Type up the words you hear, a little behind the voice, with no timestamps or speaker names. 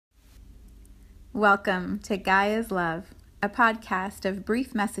Welcome to Gaia's Love, a podcast of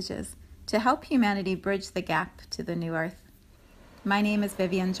brief messages to help humanity bridge the gap to the new earth. My name is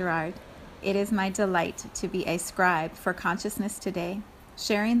Vivian Gerard. It is my delight to be a scribe for consciousness today,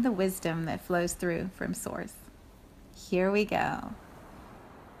 sharing the wisdom that flows through from Source. Here we go.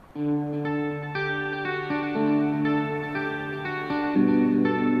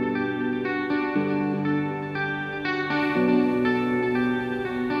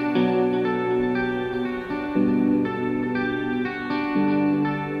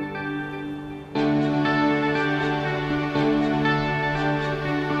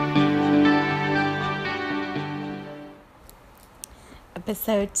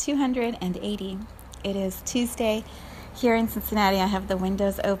 Episode 280. It is Tuesday. Here in Cincinnati, I have the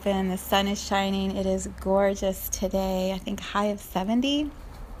windows open. The sun is shining. It is gorgeous today. I think high of 70.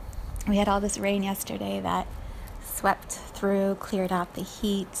 We had all this rain yesterday that swept through, cleared out the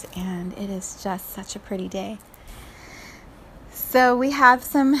heat, and it is just such a pretty day. So we have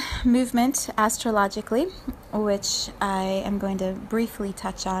some movement astrologically, which I am going to briefly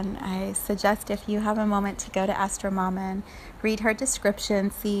touch on. I suggest if you have a moment to go to Astro Mama and read her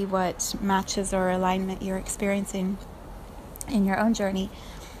description, see what matches or alignment you're experiencing in your own journey.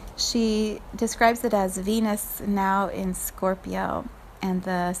 She describes it as Venus now in Scorpio, and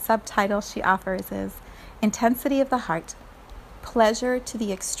the subtitle she offers is Intensity of the Heart, Pleasure to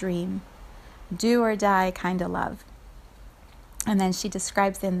the Extreme, Do or Die Kind of Love. And then she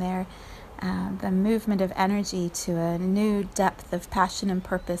describes in there the movement of energy to a new depth of passion and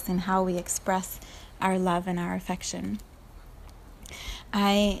purpose in how we express our love and our affection.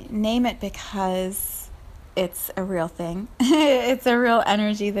 I name it because it's a real thing. It's a real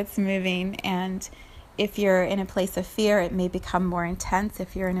energy that's moving. And if you're in a place of fear, it may become more intense.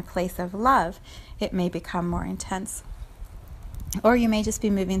 If you're in a place of love, it may become more intense. Or you may just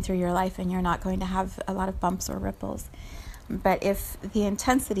be moving through your life and you're not going to have a lot of bumps or ripples. But if the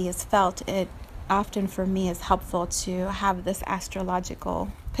intensity is felt, it often for me is helpful to have this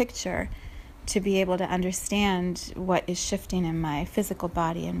astrological picture to be able to understand what is shifting in my physical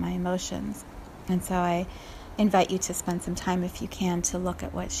body and my emotions. And so I invite you to spend some time, if you can, to look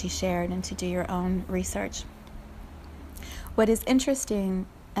at what she shared and to do your own research. What is interesting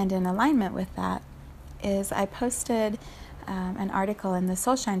and in alignment with that is I posted an article in the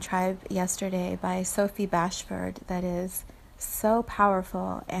Soulshine Tribe yesterday by Sophie Bashford that is so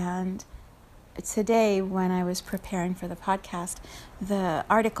powerful. And today, when I was preparing for the podcast, the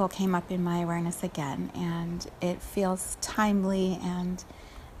article came up in my awareness again, and it feels timely and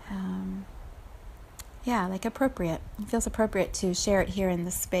appropriate. It feels appropriate to share it here in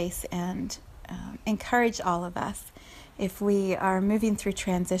this space and encourage all of us, if we are moving through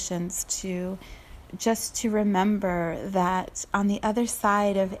transitions, to remember that on the other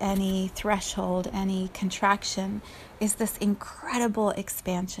side of any threshold, any contraction, is this incredible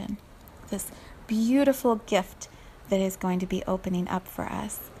expansion, this beautiful gift that is going to be opening up for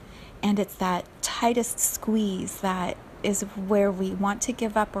us. And it's that tightest squeeze that is where we want to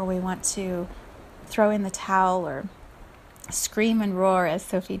give up, or we want to throw in the towel or scream and roar, as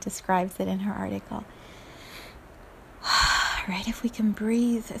Sophie describes it in her article. Right? If we can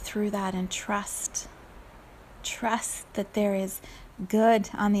breathe through that and trust that there is good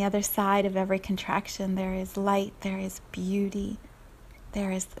on the other side of every contraction. There is light, there is beauty,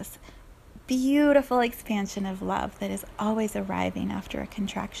 there is this beautiful expansion of love that is always arriving after a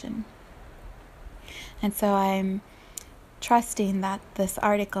contraction. And so I'm trusting that this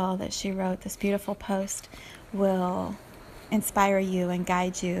article that she wrote, this beautiful post, will inspire you and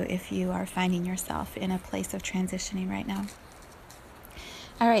guide you if you are finding yourself in a place of transitioning right now.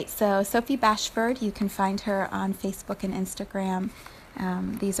 All right, so Sophie Bashford, you can find her on Facebook and Instagram.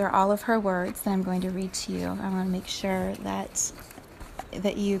 These are all of her words that I'm going to read to you. I want to make sure that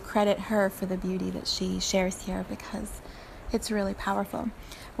you credit her for the beauty that she shares here, because it's really powerful.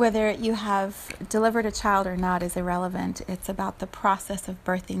 Whether you have delivered a child or not is irrelevant. It's about the process of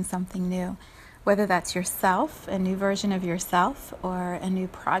birthing something new, whether that's yourself, a new version of yourself, or a new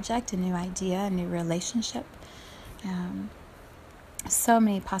project, a new idea, a new relationship. So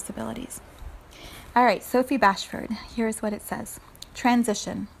many possibilities. All right, Sophie Bashford, here's what it says.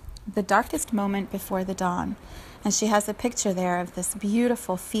 Transition, the darkest moment before the dawn. And she has a picture there of this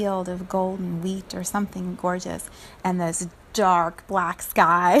beautiful field of golden wheat or something gorgeous, and this dark black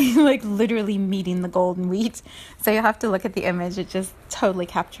sky, like literally meeting the golden wheat. So you'll have to look at the image. It just totally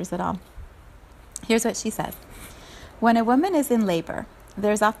captures it all. Here's what she says. When a woman is in labor,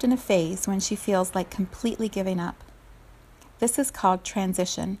 there's often a phase when she feels like completely giving up. This is called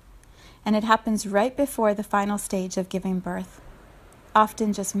transition, and it happens right before the final stage of giving birth.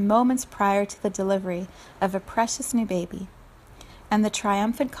 often just moments prior to the delivery of a precious new baby, and the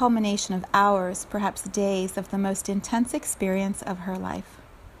triumphant culmination of hours, perhaps days, of the most intense experience of her life.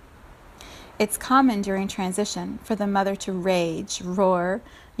 It's common during transition for the mother to rage, roar,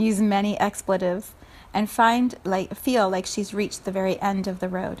 use many expletives, and feel like she's reached the very end of the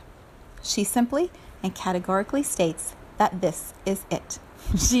road. She simply and categorically states that this is it.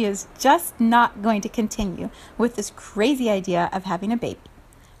 She is just not going to continue with this crazy idea of having a baby.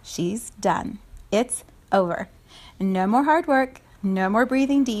 She's done. It's over. No more hard work, no more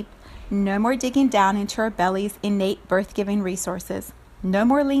breathing deep, no more digging down into her belly's innate birth-giving resources. No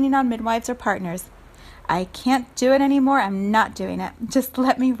more leaning on midwives or partners. I can't do it anymore. I'm not doing it. Just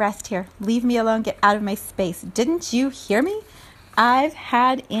let me rest here. Leave me alone. Get out of my space. Didn't you hear me? I've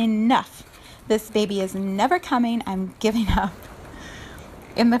had enough. This baby is never coming. I'm giving up.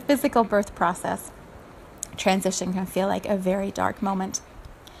 In the physical birth process, transition can feel like a very dark moment.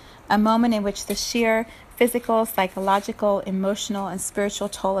 A moment in which the sheer physical, psychological, emotional, and spiritual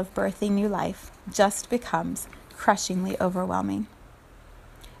toll of birthing new life just becomes crushingly overwhelming.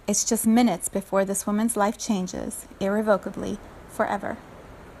 It's just minutes before this woman's life changes, irrevocably, forever.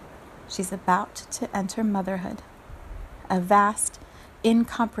 She's about to enter motherhood, a vast,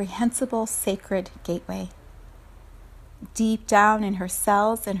 incomprehensible, sacred gateway. Deep down in her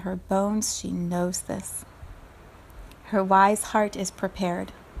cells and her bones, she knows this. Her wise heart is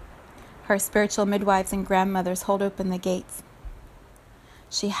prepared. Her spiritual midwives and grandmothers hold open the gates.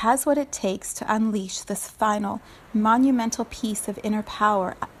 She has what it takes to unleash this final, monumental piece of inner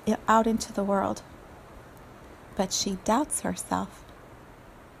power out into the world. But she doubts herself.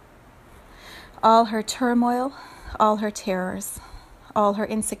 All her turmoil, all her terrors, all her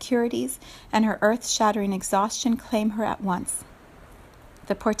insecurities, and her earth-shattering exhaustion claim her at once.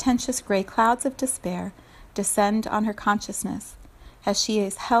 The portentous gray clouds of despair descend on her consciousness as she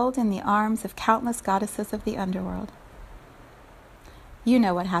is held in the arms of countless goddesses of the underworld. You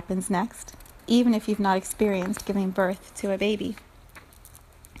know what happens next, even if you've not experienced giving birth to a baby.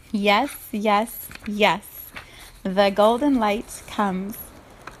 Yes, yes, yes. The golden light comes.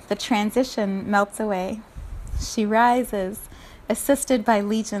 The transition melts away. She rises, assisted by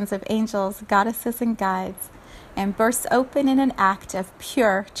legions of angels, goddesses, and guides, and bursts open in an act of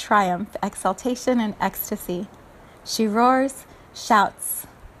pure triumph, exaltation, and ecstasy. She roars, shouts,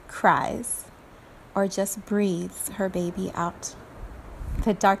 cries, or just breathes her baby out.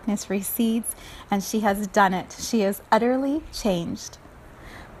 The darkness recedes, and she has done it. She is utterly changed.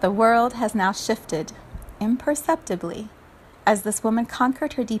 The world has now shifted, imperceptibly, as this woman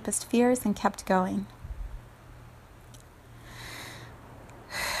conquered her deepest fears and kept going.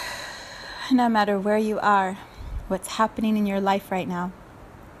 No matter where you are, what's happening in your life right now,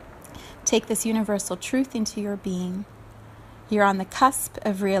 take this universal truth into your being. You're on the cusp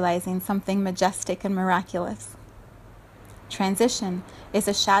of realizing something majestic and miraculous. Transition is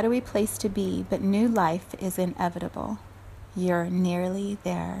a shadowy place to be, but new life is inevitable. You're nearly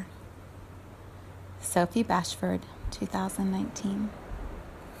there. Sophie Bashford, 2019.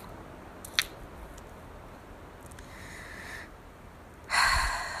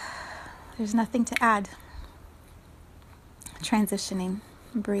 There's nothing to add. Transitioning.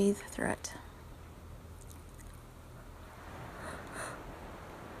 Breathe through it.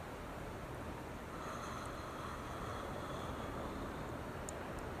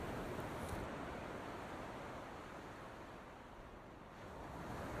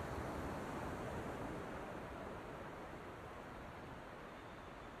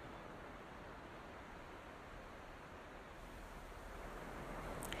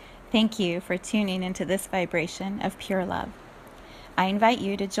 Thank you for tuning into this vibration of pure love. I invite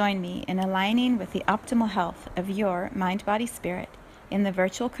you to join me in aligning with the optimal health of your mind, body, spirit in the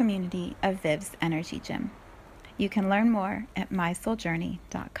virtual community of Viv's Energy Gym. You can learn more at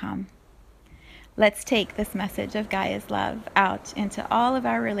mysouljourney.com. Let's take this message of Gaia's love out into all of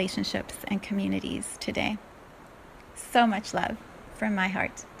our relationships and communities today. So much love from my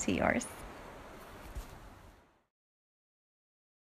heart to yours.